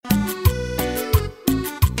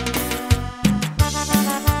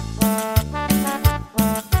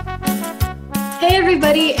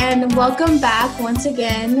everybody, and welcome back once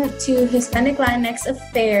again to Hispanic Latinx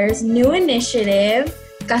Affairs' new initiative,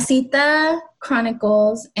 Casita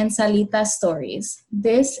Chronicles and Salita Stories.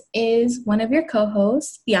 This is one of your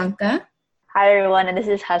co-hosts, Bianca. Hi, everyone, and this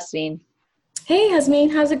is Hasmin. Hey,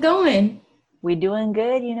 Hasmin, how's it going? We doing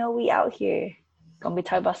good. We out here. Gonna be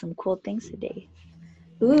talking about some cool things today.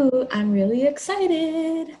 Ooh, I'm really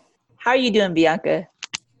excited. How are you doing, Bianca?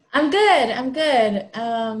 I'm good.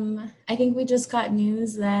 I think we just got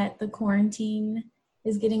news that the quarantine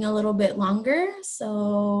is getting a little bit longer,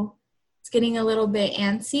 so it's getting a little bit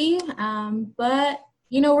antsy. But,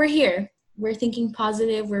 we're here. We're thinking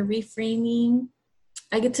positive. We're reframing.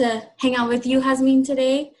 I get to hang out with you, Hasmin,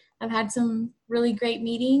 today. I've had some really great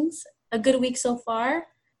meetings. A good week so far.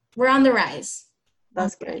 We're on the rise.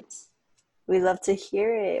 That's good. We love to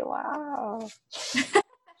hear it. Wow.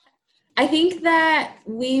 I think that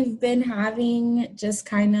we've been having just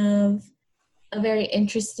kind of a very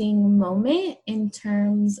interesting moment in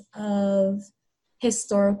terms of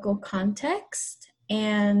historical context.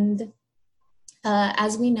 And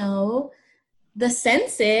as we know, the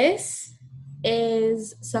census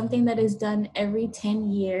is something that is done every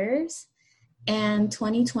 10 years. And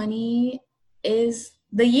 2020 is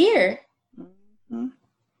the year. Mm-hmm.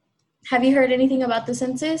 Have you heard anything about the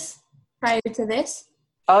census prior to this?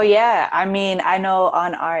 Oh, yeah. I know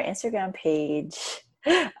on our Instagram page,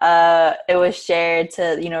 it was shared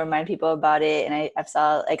to, remind people about it. And I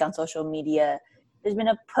saw, on social media, there's been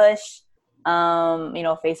a push,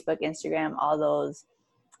 Facebook, Instagram, all those.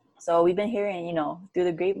 So we've been hearing, through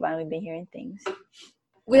the grapevine, we've been hearing things.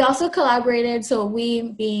 We also collaborated. So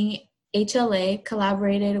we, being HLA,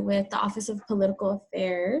 collaborated with the Office of Political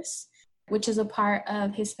Affairs, which is a part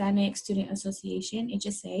of Hispanic Student Association,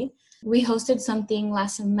 HSA. We hosted something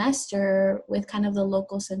last semester with kind of the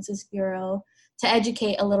local Census Bureau to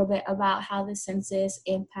educate a little bit about how the census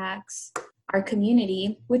impacts our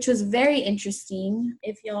community, which was very interesting.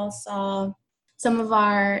 If y'all saw some of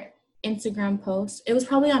our Instagram posts, it was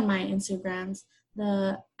probably on my Instagrams,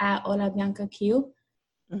 at Hola Bianca Q.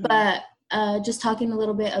 Mm-hmm. But just talking a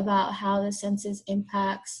little bit about how the census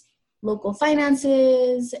impacts local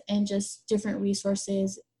finances and just different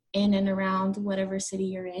resources in and around whatever city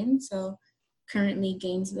you're in. So currently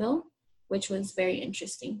Gainesville, which was very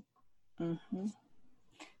interesting. Mm-hmm.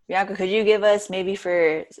 Bianca, could you give us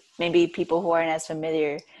for people who aren't as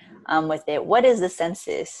familiar with it, what is the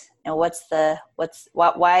census and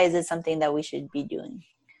why is it something that we should be doing?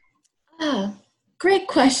 Great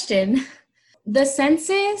question. The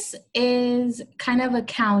census is kind of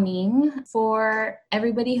accounting for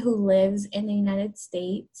everybody who lives in the United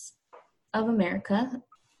States of America.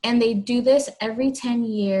 And they do this every 10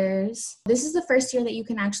 years. This is the first year that you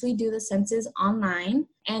can actually do the census online.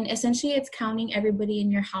 And essentially it's counting everybody in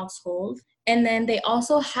your household. And then they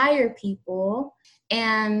also hire people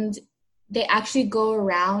and they actually go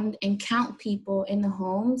around and count people in the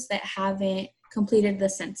homes that haven't completed the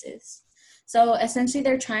census. So essentially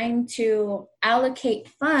they're trying to allocate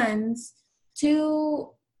funds to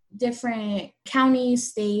different counties,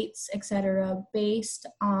 states, etc., based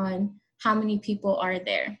on how many people are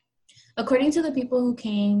there. According to the people who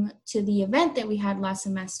came to the event that we had last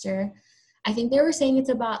semester, I think they were saying it's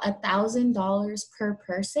about $1,000 per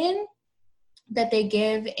person that they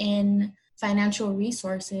give in financial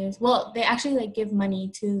resources. Well, they actually give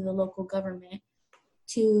money to the local government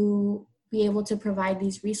to be able to provide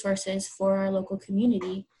these resources for our local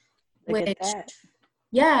community. Look at that.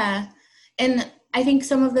 Yeah. And I think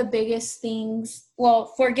some of the biggest things,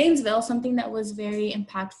 for Gainesville, something that was very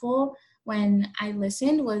impactful when I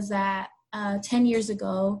listened was that 10 years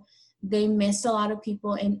ago, they missed a lot of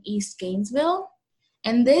people in East Gainesville.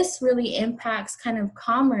 And this really impacts kind of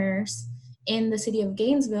commerce in the city of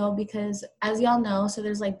Gainesville because, as y'all know, so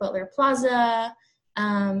there's Butler Plaza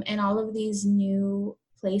and all of these new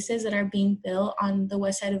places that are being built on the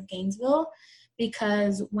west side of Gainesville,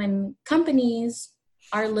 because when companies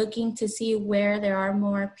are looking to see where there are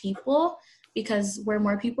more people, because where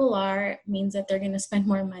more people are means that they're going to spend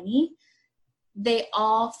more money, they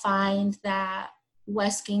all find that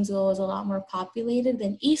West Gainesville is a lot more populated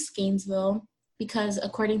than East Gainesville, because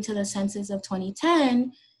according to the census of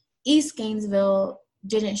 2010, East Gainesville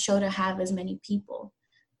didn't show to have as many people.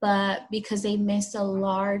 But because they missed a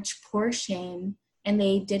large portion and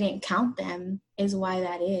they didn't count them is why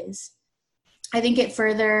that is. I think it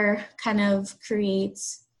further kind of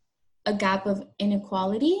creates a gap of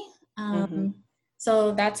inequality.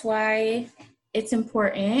 So that's why it's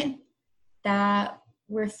important that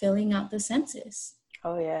we're filling out the census.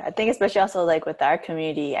 Oh, yeah. I think especially also with our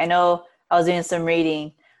community. I know I was doing some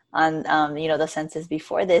reading on, the census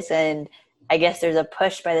before this, and I guess there's a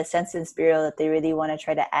push by the Census Bureau that they really want to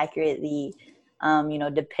try to accurately,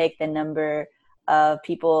 depict the number of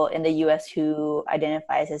people in the U.S. who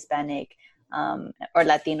identify as Hispanic or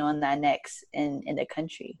Latino and Latinx in the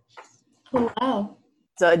country. Oh, wow.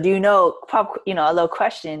 So do you know, a little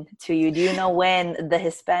question to you. Do you know when the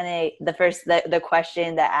Hispanic, the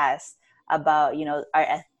question that asked about, our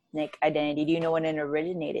ethnic identity, do you know when it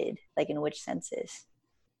originated? Like in which census?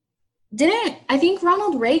 I think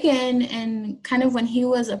Ronald Reagan, and kind of when he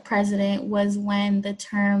was a president, was when the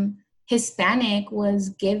term Hispanic was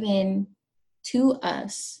given to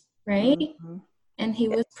us, right? Mm-hmm. And he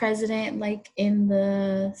was president like in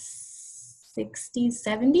the 60s,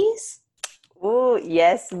 70s. Oh,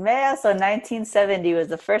 yes, ma'am. So 1970 was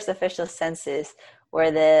the first official census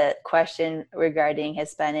where the question regarding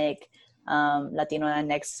Hispanic, Latino, and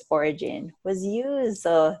next origin was used.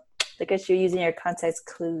 So look at you using your context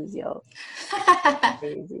clues, yo.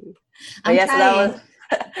 Crazy. But yeah, trying.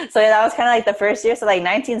 So that was kind of like the first year. So like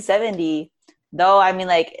 1970, though, I mean,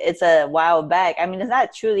 like it's a while back. I mean, it's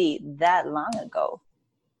not truly that long ago,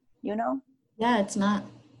 Yeah, it's not.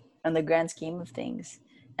 in the grand scheme of things.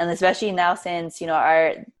 And especially now since,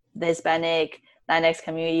 the Hispanic Latinx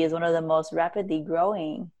community is one of the most rapidly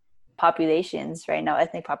growing populations right now,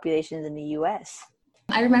 ethnic populations in the U.S.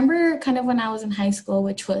 I remember kind of when I was in high school,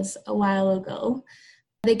 which was a while ago,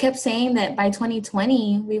 they kept saying that by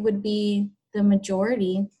 2020, we would be the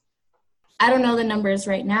majority. I don't know the numbers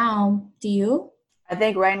right now. Do you? I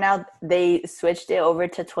think right now they switched it over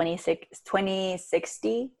to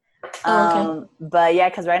 2060. Oh, okay. But yeah,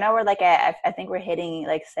 because right now we're like I think we're hitting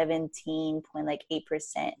like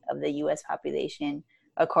 17.8% of the U.S. population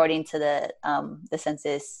according to the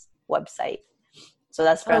census website. So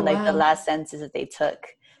that's from like the last census that they took.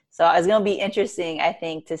 So it's gonna be interesting, I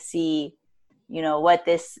think, to see, what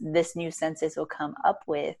this new census will come up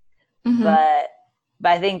with. Mm-hmm. But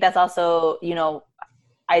I think that's also,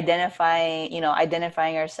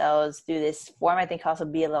 identifying ourselves through this form, I think, can also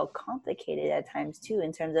be a little complicated at times too,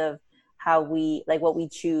 in terms of how we, like, what we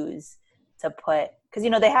choose to put, because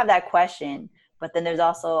they have that question, but then there's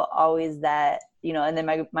also always that, and then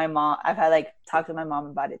my mom, I've had like talked to my mom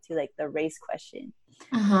about it too, like the race question.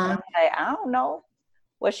 Uh-huh. And I'm like, I don't know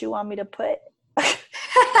what you want me to put.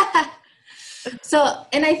 So,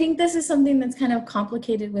 and I think this is something that's kind of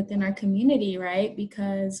complicated within our community, right?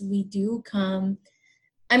 Because we do come,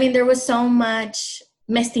 I mean, there was so much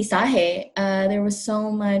mestizaje, there was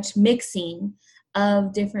so much mixing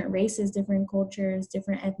of different races, different cultures,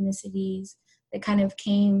 different ethnicities that kind of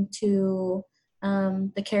came to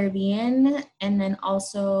the Caribbean, and then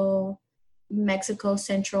also Mexico,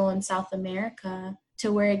 Central and South America,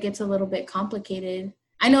 to where it gets a little bit complicated.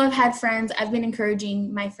 I know I've been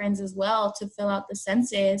encouraging my friends as well to fill out the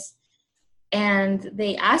census, and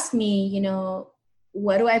they asked me,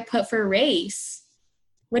 what do I put for race?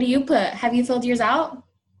 What do you put? Have you filled yours out?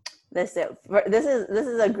 Listen, this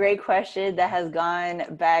is a great question that has gone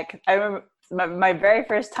back. I remember my very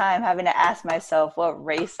first time having to ask myself what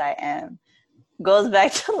race I am. Goes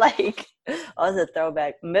back to like, was a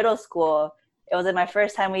throwback, middle school. It was like my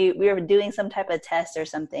first time we were doing some type of test or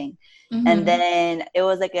something. Mm-hmm. And then it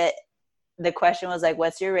was like the question was like,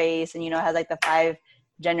 what's your race? And, it has like the 5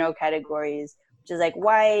 general categories, which is like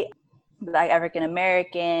white, Black, African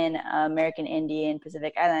American, American Indian,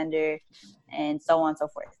 Pacific Islander, and so on and so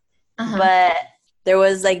forth. Uh-huh. But there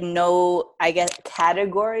was like no, I guess,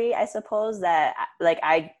 category, I suppose, that like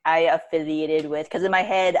I affiliated with, because in my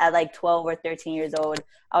head at like 12 or 13 years old,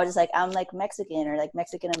 I was just like, I'm like Mexican or like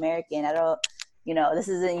Mexican American. I don't, this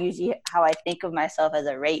isn't usually how I think of myself as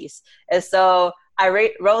a race. And so I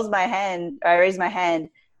raised my hand,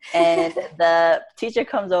 and the teacher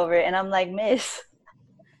comes over and I'm like, Miss,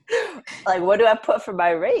 like, what do I put for my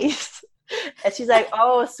race? And she's like,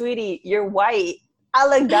 oh, sweetie, you're white. I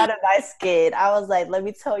looked down at my skin. I was like, let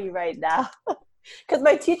me tell you right now. Because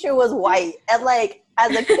my teacher was white. And like,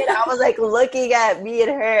 as a kid, I was like looking at me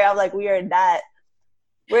and her. I'm like, we are not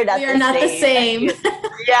the same.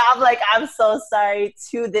 Yeah, I'm like, I'm so sorry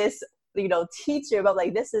to this, teacher. But I'm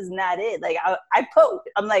like, this is not it. Like,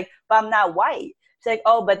 I'm like, but I'm not white. She's like,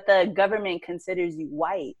 oh, but the government considers you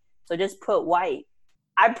white. So just put white.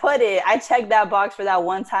 I checked that box for that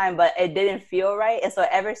one time, but it didn't feel right. And so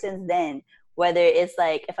ever since then, whether it's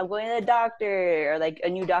like if I'm going to the doctor or like a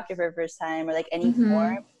new doctor for the first time or like any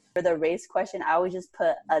form for the race question, I always just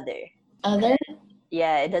put other. Other?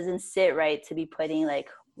 Yeah, it doesn't sit right to be putting like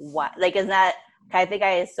what, like it's not, I think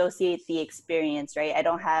I associate the experience, right? I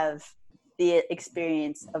don't have the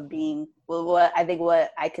experience of being, what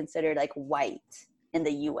I consider like white in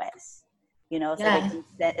the US, so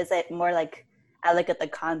it's like more like, I look at the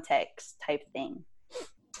context type thing.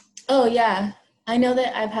 Oh, yeah. I know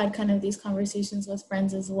that I've had kind of these conversations with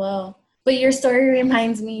friends as well. But your story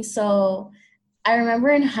reminds me. So I remember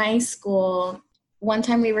in high school, one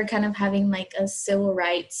time we were kind of having like a civil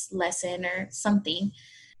rights lesson or something,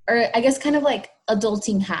 or I guess kind of like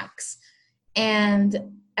adulting hacks.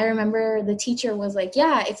 And I remember the teacher was like,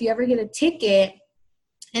 yeah, if you ever get a ticket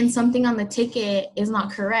and something on the ticket is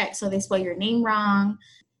not correct, so they spell your name wrong,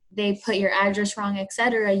 they put your address wrong,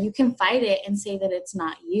 etc., you can fight it and say that it's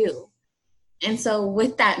not you. And so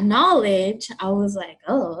with that knowledge, I was like,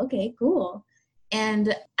 oh, okay, cool.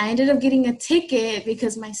 And I ended up getting a ticket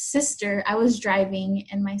because I was driving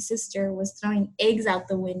and my sister was throwing eggs out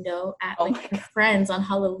the window at her friends on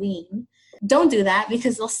Halloween. Don't do that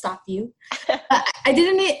because they'll stop you. But I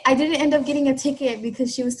didn't end up getting a ticket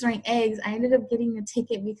because she was throwing eggs. I ended up getting a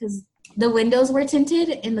ticket because the windows were tinted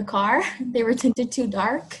in the car. They were tinted too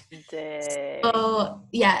dark. Dang. So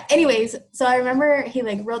yeah, anyways, so I remember he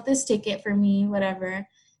like wrote this ticket for me, whatever.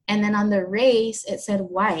 And then on the race, it said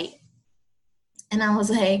white. And I was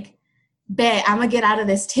like, bet I'm gonna get out of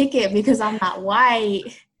this ticket because I'm not white.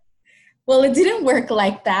 Well, it didn't work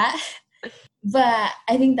like that. But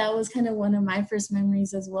I think that was kind of one of my first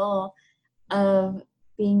memories as well of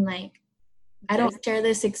being like, I don't share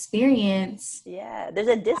this experience. Yeah, there's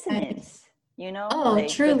a dissonance, you know? Oh, like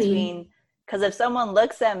truly. Because if someone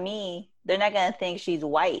looks at me, they're not going to think she's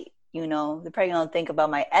white, you know? They're probably going to think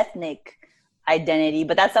about my ethnic identity.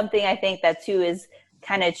 But that's something I think that too is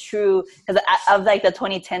kind of true because of like the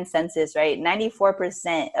 2010 census, right?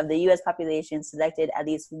 94% of the US population selected at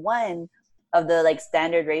least one of the like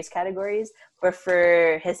standard race categories, but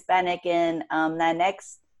for Hispanic and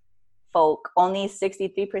Latinx folk, only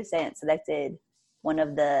 63% selected one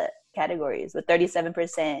of the categories, with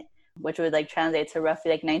 37%, which would like translate to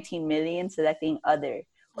roughly like 19 million selecting other,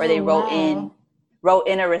 or they wrote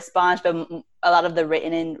in a response, but a lot of the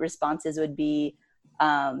written in responses would be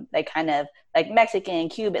like kind of like Mexican,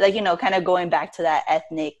 Cuban, like, you know, kind of going back to that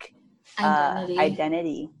ethnic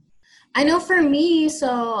identity. I know for me,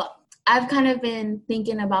 so I've kind of been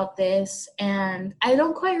thinking about this and I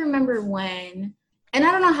don't quite remember when, and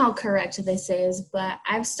I don't know how correct this is, but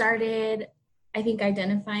I've started, I think,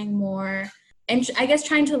 identifying more and I guess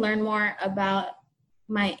trying to learn more about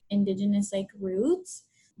my indigenous like roots,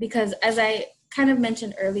 because as I kind of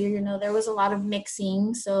mentioned earlier, you know, there was a lot of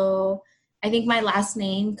mixing. So I think my last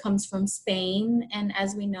name comes from Spain. And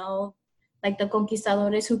as we know, like the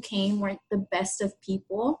conquistadores who came weren't the best of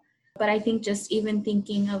people. But I think just even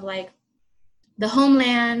thinking of like the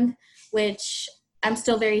homeland, which I'm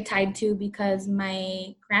still very tied to because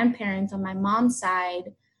my grandparents on my mom's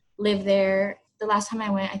side live there. The last time I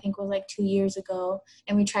went, I think was like 2 years ago,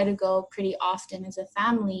 and we try to go pretty often as a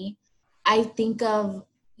family. I think of,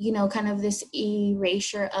 you know, kind of this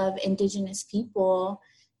erasure of indigenous people.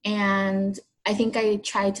 And I think I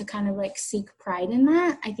try to kind of like seek pride in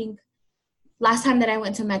that. I think last time that I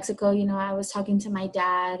went to Mexico, you know, I was talking to my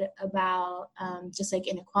dad about just like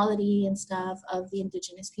inequality and stuff of the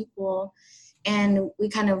indigenous people. And we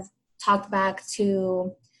kind of talked back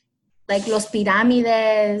to like Los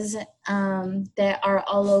Piramides that are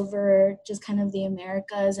all over just kind of the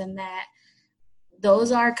Americas, and that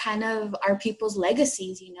those are kind of our people's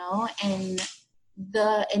legacies, you know, and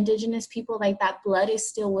the indigenous people, like that blood is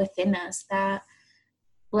still within us, that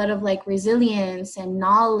blood of like resilience and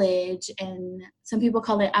knowledge, and some people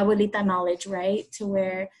call it abuelita knowledge, right? To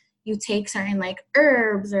where you take certain like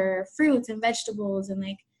herbs or fruits and vegetables and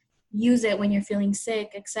like use it when you're feeling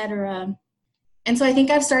sick, etc. And so I think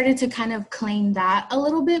I've started to kind of claim that a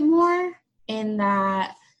little bit more, in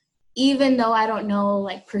that even though I don't know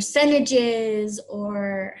like percentages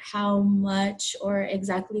or how much or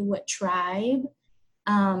exactly what tribe,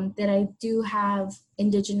 that I do have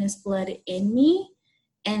indigenous blood in me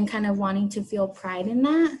and kind of wanting to feel pride in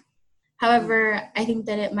that. However, I think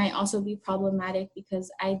that it might also be problematic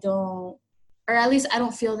because I don't, or at least I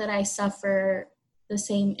don't feel that I suffer the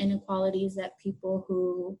same inequalities that people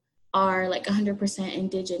who are like 100%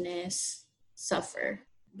 indigenous suffer.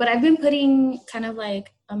 But I've been putting kind of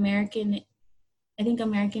like American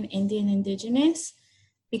Indian indigenous,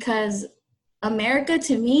 because America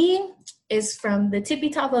to me is from the tippy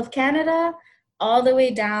top of Canada all the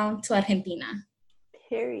way down to Argentina.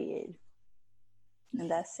 Period. And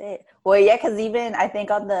that's it. Well, yeah, because even I think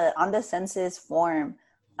on the census form,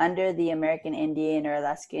 under the American Indian or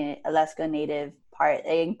Alaska Native part,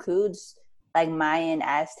 it includes like Mayan,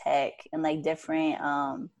 Aztec, and like different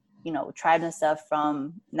you know, tribes and stuff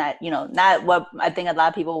from not what I think a lot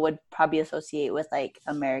of people would probably associate with like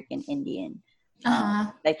American Indian,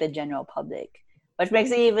 like the general public. which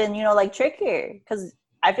makes it even, like trickier, because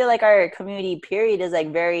I feel like our community period is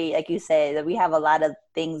like very, like you said, that we have a lot of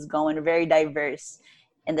things going, very diverse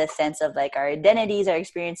in the sense of like our identities, our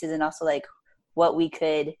experiences, and also like what we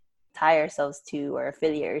could tie ourselves to or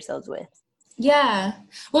affiliate ourselves with. Yeah.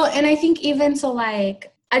 Well, and I think even so,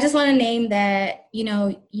 like, I just want to name that,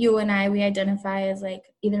 you and I, we identify as like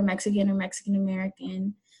either Mexican or Mexican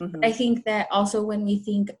American. But I think that also when we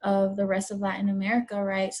think of the rest of Latin America,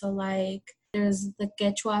 right? So like there's the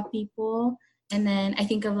Quechua people, and then I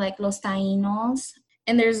think of like Los Taínos,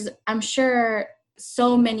 and there's, I'm sure,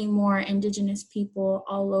 so many more indigenous people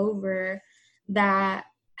all over that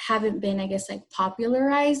haven't been, I guess, like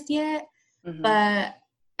popularized yet. But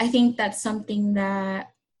I think that's something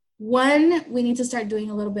that, one, we need to start doing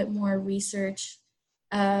a little bit more research,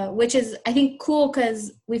 which is, I think, cool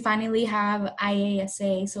because we finally have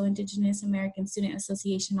IASA, so Indigenous American Student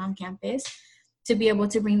Association, on campus to be able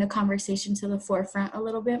to bring the conversation to the forefront a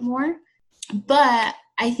little bit more. But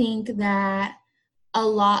I think that a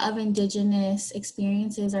lot of Indigenous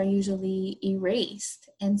experiences are usually erased.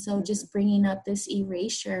 And so just bringing up this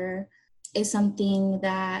erasure is something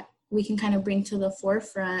that we can kind of bring to the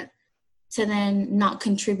forefront to then not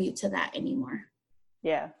contribute to that anymore.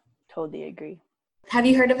 Yeah, totally agree. Have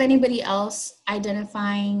you heard of anybody else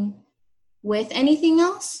identifying with anything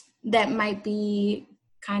else that might be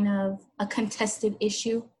kind of a contested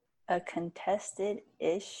issue? A contested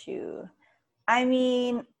issue. I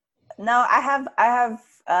mean, no, I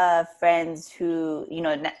have friends who,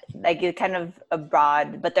 like you're kind of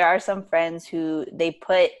abroad, but there are some friends who they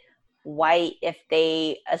put white if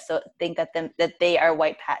they think that they are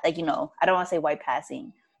white, like, I don't want to say white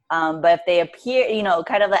passing, but if they appear,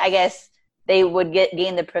 kind of like, I guess they would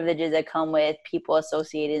gain the privileges that come with people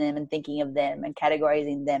associating them and thinking of them and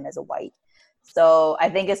categorizing them as a white. So I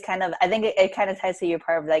think it's kind of, it kind of ties to your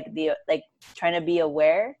part of like the, like trying to be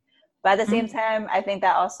aware. But at the same time, I think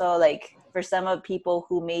that also, like, for some of people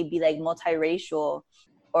who may be like multiracial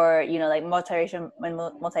or, like multiracial and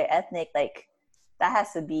multi-ethnic, like that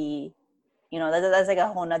has to be, that's like a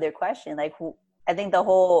whole nother question. Like, I think the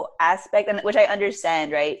whole aspect, and which I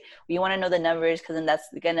understand, right? We want to know the numbers because then that's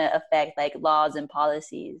going to affect like laws and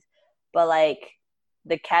policies. But like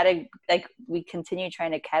like we continue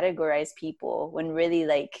trying to categorize people when really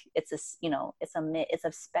like it's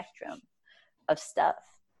a spectrum of stuff.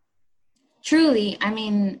 Truly. I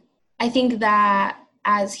mean, I think that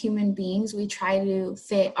as human beings, we try to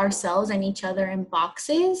fit ourselves and each other in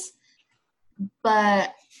boxes,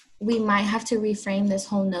 but we might have to reframe this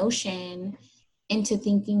whole notion into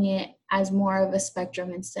thinking it as more of a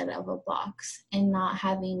spectrum instead of a box, and not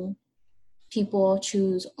having people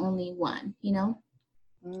choose only one,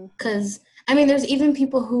 Because, I mean, there's even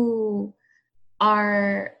people who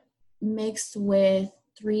are mixed with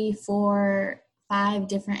 3, 4, 5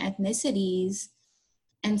 different ethnicities.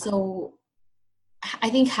 And so I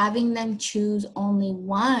think having them choose only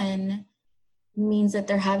one means that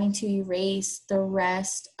they're having to erase the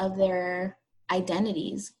rest of their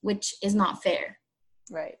identities, which is not fair.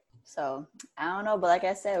 Right. So I don't know, but like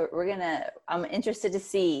I said, I'm interested to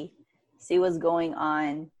see what's going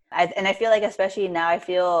on. And I feel like, especially now, I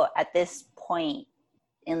feel at this point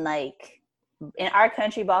in like in our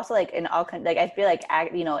country, but also like in all like I feel like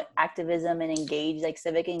activism and like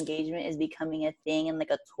civic engagement is becoming a thing and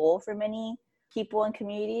like a tool for many people and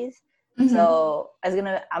communities. So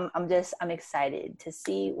I'm excited to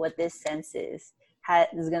see what this census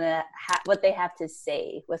is gonna what they have to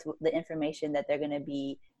say with the information that they're gonna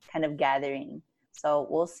be kind of gathering. So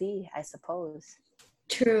we'll see, I suppose.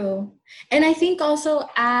 True. And I think also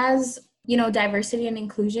as diversity and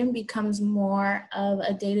inclusion becomes more of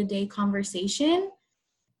a day-to-day conversation,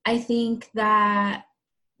 I think that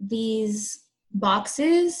these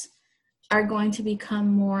boxes are going to become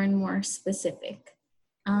more and more specific,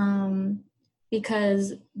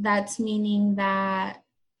 because that's meaning that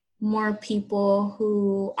more people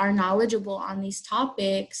who are knowledgeable on these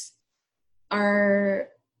topics are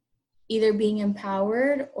either being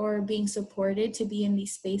empowered or being supported to be in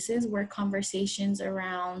these spaces where conversations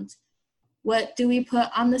around what do we put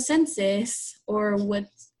on the census, or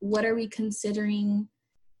what are we considering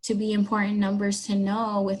to be important numbers to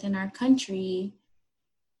know within our country,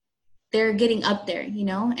 they're getting up there,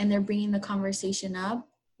 and they're bringing the conversation up,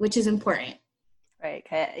 which is important. Right,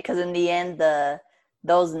 because in the end,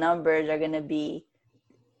 those numbers are going to be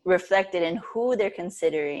reflected in who they're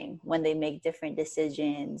considering when they make different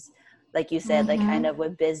decisions, like you said, like kind of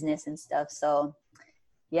with business and stuff. So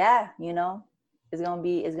yeah, it's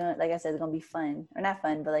gonna like I said, it's gonna be fun, or not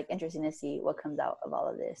fun, but like interesting to see what comes out of all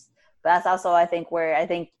of this. But that's also, I think, where I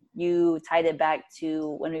think you tied it back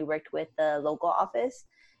to when we worked with the local office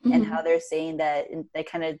and how they're saying that they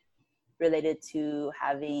kind of related to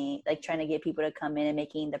having, like, trying to get people to come in and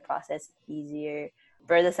making the process easier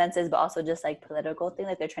for the census, but also just like political thing.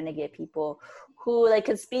 Like they're trying to get people who like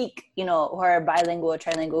could speak, you know, who are bilingual,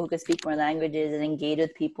 trilingual, who could speak more languages and engage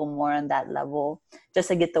with people more on that level, just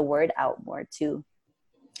to get the word out more too.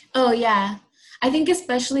 Oh yeah, I think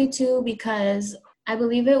especially too because I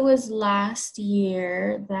believe it was last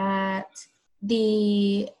year that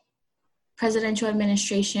the presidential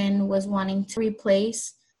administration was wanting to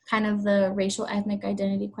replace kind of the racial ethnic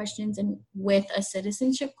identity questions and with a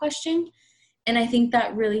citizenship question. And I think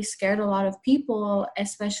that really scared a lot of people,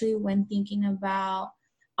 especially when thinking about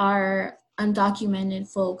our undocumented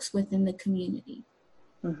folks within the community.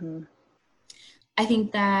 I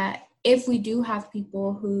think that if we do have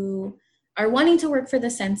people who are wanting to work for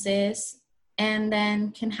the census and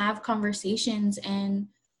then can have conversations and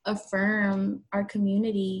affirm our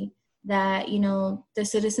community that, you know, the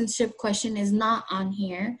citizenship question is not on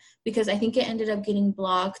here, because I think it ended up getting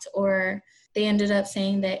blocked, or they ended up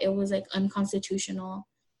saying that it was like unconstitutional,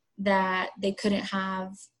 that they couldn't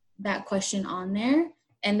have that question on there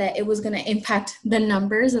and that it was going to impact the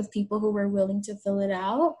numbers of people who were willing to fill it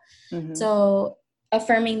out. So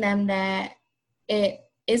affirming them that it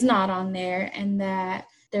is not on there and that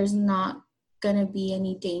there's not going to be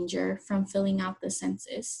any danger from filling out the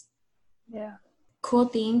census. Yeah. Cool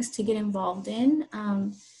things to get involved in.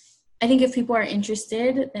 I think if people are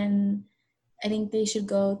interested, then I think they should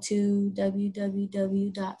go to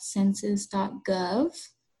www.census.gov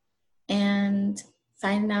and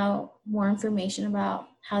find out more information about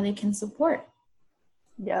how they can support.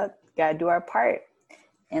 Yep, gotta do our part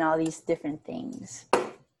in all these different things.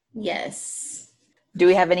 Yes. Do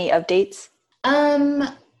we have any updates?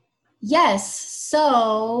 Yes.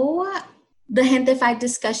 So the Gentefied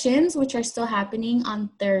discussions, which are still happening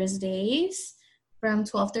on Thursdays from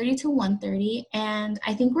 12:30 to 1:30, and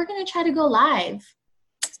I think we're going to try to go live.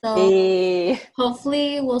 So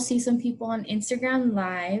hopefully we'll see some people on Instagram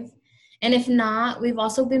live. And if not, we've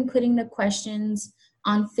also been putting the questions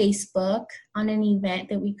on Facebook on an event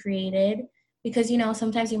that we created, because, you know,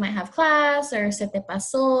 sometimes you might have class or se te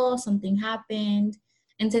pasó, something happened.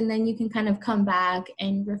 And then you can kind of come back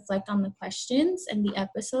and reflect on the questions and the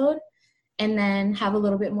episode, and then have a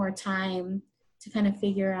little bit more time to kind of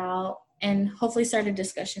figure out and hopefully start a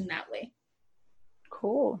discussion that way.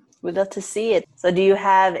 Cool. We'd love to see it. So do you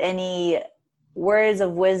have any words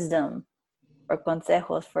of wisdom or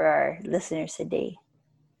consejos for our listeners today?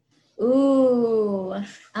 Ooh,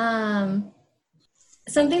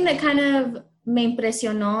 something that kind of me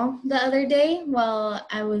impresionó the other day while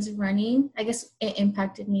I was running. I guess it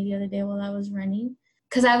impacted me the other day while I was running,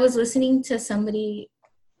 because I was listening to somebody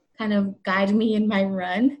kind of guide me in my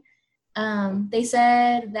run. They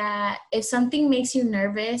said that if something makes you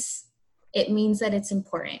nervous, it means that it's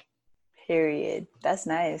important. Period. That's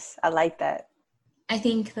nice. I like that. I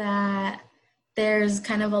think that there's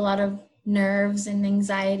kind of a lot of nerves and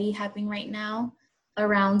anxiety happening right now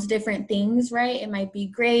around different things, right? It might be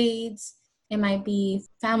grades, it might be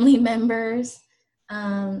family members,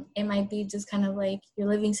 it might be just kind of like your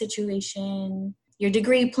living situation, your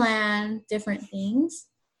degree plan, different things.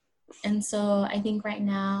 And so I think right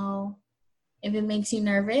now, if it makes you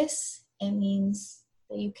nervous, it means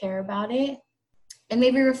that you care about it. And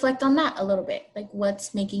maybe reflect on that a little bit. Like,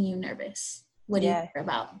 what's making you nervous? What do you care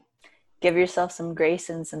about? Give yourself some grace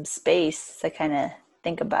and some space to kind of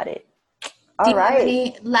think about it. Do you have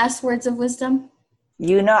any last words of wisdom?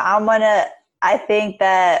 You know, I think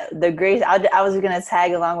that the grace, I was going to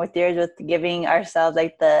tag along with yours with giving ourselves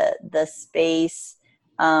like the space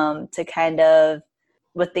to kind of,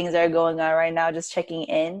 with things that are going on right now, just checking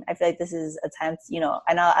in. I feel like this is a time to, you know,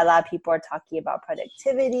 I know a lot of people are talking about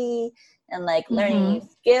productivity and like learning new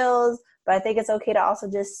skills, but I think it's okay to also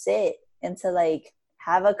just sit and to like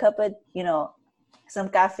have a cup of, you know, some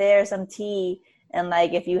cafe or some tea. And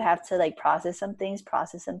like, if you have to like process some things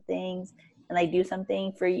and like do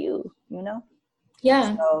something for you, you know?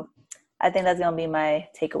 Yeah. So I think that's going to be my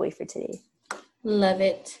takeaway for today. Love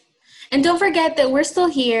it. And don't forget that we're still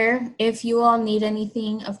here. If you all need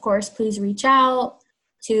anything, of course, please reach out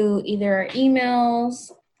to either our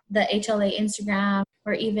emails, the HLA Instagram,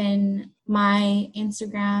 or even my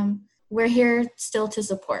Instagram. We're here still to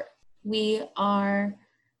support. We are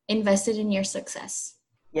invested in your success.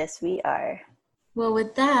 Yes, we are. Well,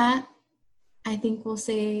 with that, I think we'll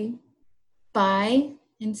say bye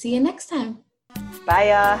and see you next time. Bye,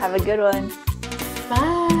 y'all. Have a good one.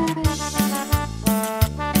 Bye.